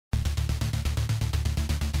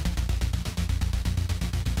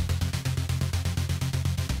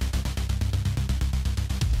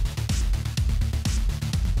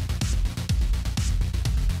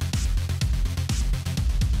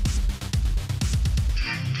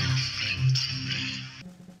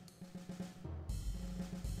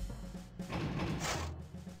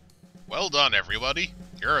Well done, everybody.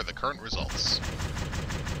 Here are the current results.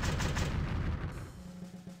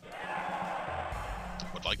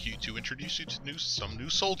 Would like you to introduce you to some new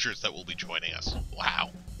soldiers that will be joining us.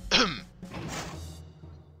 Wow.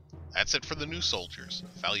 That's it for the new soldiers.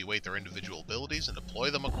 Evaluate their individual abilities and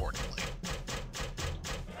deploy them accordingly.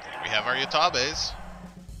 Here we have our Yatabes.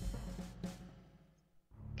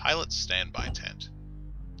 Pilot standby tent.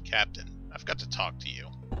 Captain, I've got to talk to you.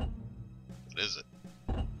 What is it?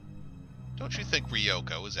 Don't you think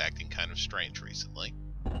Ryoko is acting kind of strange recently?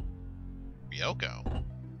 Ryoko?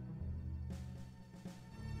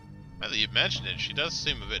 Now that you've mentioned it, she does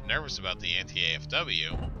seem a bit nervous about the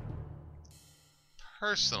anti-AFW.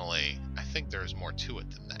 Personally, I think there's more to it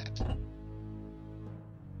than that.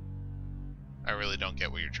 I really don't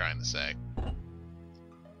get what you're trying to say.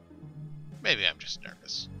 Maybe I'm just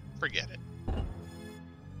nervous. Forget it.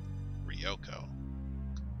 Ryoko.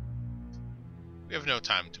 We have no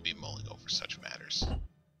time to be mulling over such matters.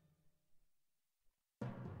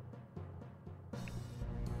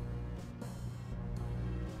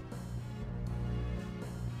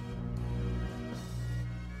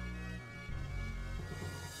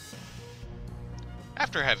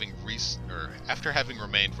 After having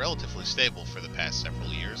remained relatively stable for the past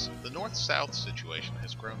several years, the North-South situation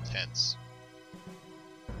has grown tense.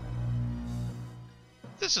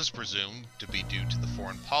 This is presumed to be due to the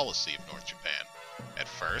foreign policy of North Japan. At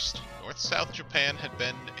first, North-South Japan had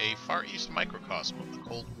been a Far East microcosm of the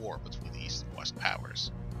Cold War between the East and West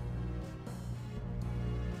powers.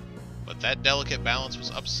 But that delicate balance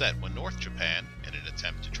was upset when North Japan, in an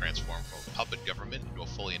attempt to transform from a puppet government into a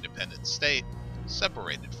fully independent state,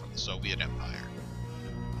 separated from the Soviet Empire.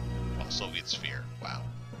 Well, Soviet sphere, wow.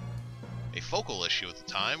 A focal issue at the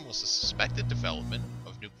time was the suspected development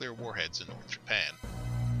of nuclear warheads in North Japan.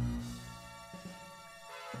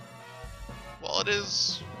 While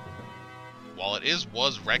it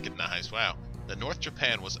was recognized, that North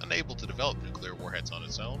Japan was unable to develop nuclear warheads on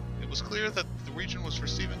its own, it was clear that the region was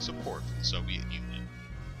receiving support from the Soviet Union.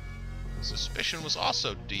 Suspicion was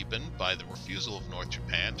also deepened by the refusal of North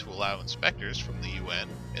Japan to allow inspectors from the UN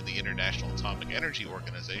and the International Atomic Energy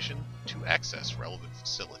Organization to access relevant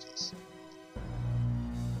facilities.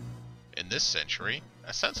 In this century,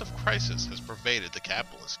 a sense of crisis has pervaded the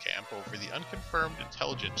capitalist camp over the unconfirmed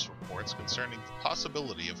intelligence reports concerning the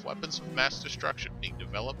possibility of weapons of mass destruction being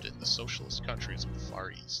developed in the socialist countries of the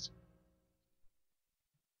Far East.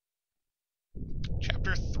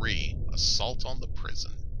 Chapter 3: Assault on the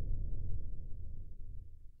Prison.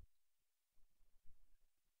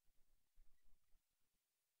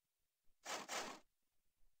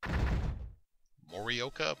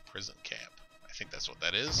 Morioka Prison Camp. I think that's what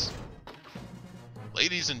that is.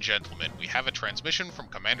 Ladies and gentlemen, we have a transmission from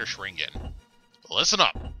Commander Shringen. Listen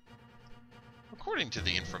up! According to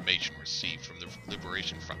the information received from the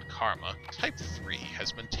Liberation Front Karma, Type 3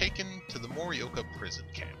 has been taken to the Morioka Prison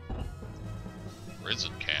Camp.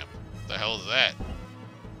 Prison Camp? What the hell is that?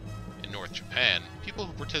 In North Japan, people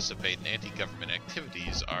who participate in anti-government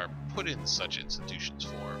activities are put in such institutions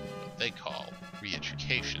for what they call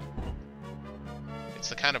re-education. It's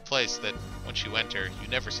the kind of place that, once you enter, you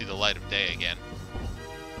never see the light of day again.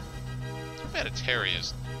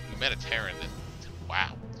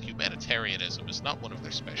 Humanitarianism is not one of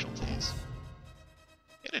their specialties.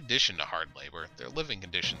 In addition to hard labor, their living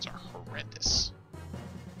conditions are horrendous.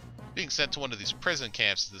 Being sent to one of these prison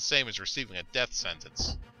camps is the same as receiving a death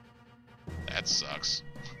sentence. That sucks.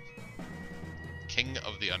 King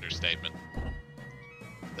of the understatement.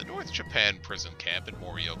 The North Japan prison camp in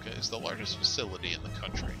Morioka is the largest facility in the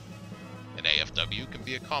country. An AFW can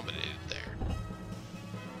be accommodated there.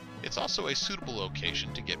 It's also a suitable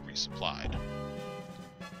location to get resupplied.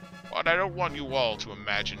 But I don't want you all to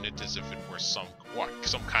imagine it as if it were some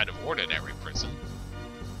kind of ordinary prison.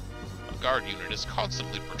 A guard unit is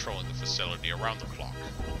constantly patrolling the facility around the clock.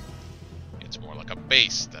 It's more like a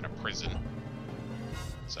base than a prison.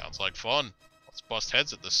 Sounds like fun. Let's bust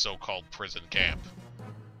heads at this so-called prison camp.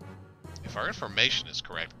 If our information is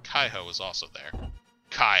correct, Kaiho is also there.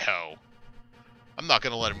 Kaiho! I'm not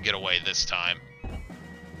gonna let him get away this time.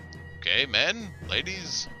 Okay, men,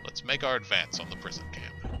 ladies, let's make our advance on the prison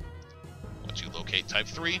camp. Once you locate Type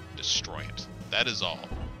 3, destroy it. That is all.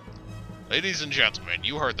 Ladies and gentlemen,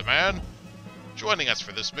 you heard the man. Joining us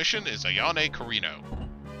for this mission is Ayane Carino.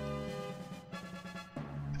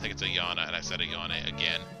 I think it's Ayana, and I said Ayane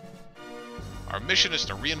again. Our mission is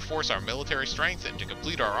to reinforce our military strength and to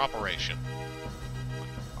complete our operation.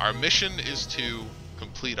 Our mission is to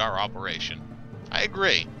complete our operation. I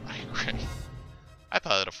agree. I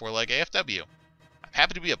pilot a 4-leg AFW. I'm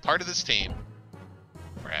happy to be a part of this team.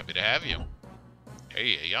 We're happy to have you.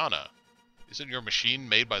 Hey, Ayana. Isn't your machine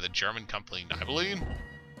made by the German company Nibelline?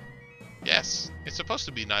 Yes, it's supposed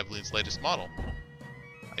to be Nibelline's latest model.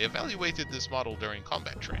 I evaluated this model during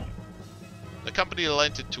combat training. The company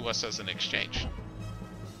lent it to us as an exchange.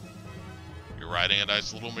 You're riding a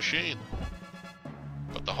nice little machine.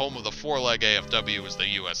 But the home of the four-leg AFW is the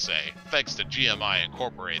USA, thanks to GMI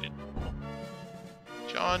Incorporated.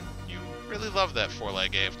 John, you really love that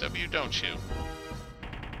four-leg AFW, don't you?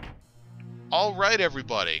 Alright,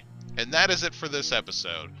 everybody. And that is it for this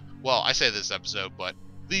episode. Well, I say this episode, but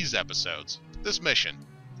these episodes. This mission.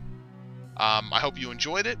 I hope you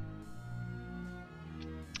enjoyed it.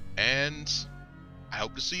 And I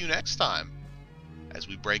hope to see you next time as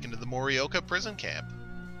we break into the Morioka prison camp.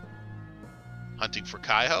 Hunting for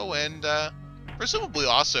Kaiho and presumably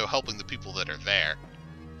also helping the people that are there.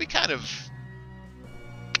 It'd be kind of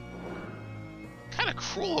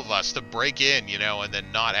cruel of us to break in, you know, and then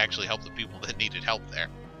not actually help the people that needed help there.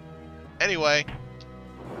 Anyway,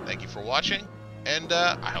 thank you for watching, and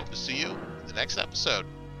I hope to see you in the next episode.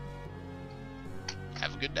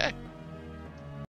 Have a good day.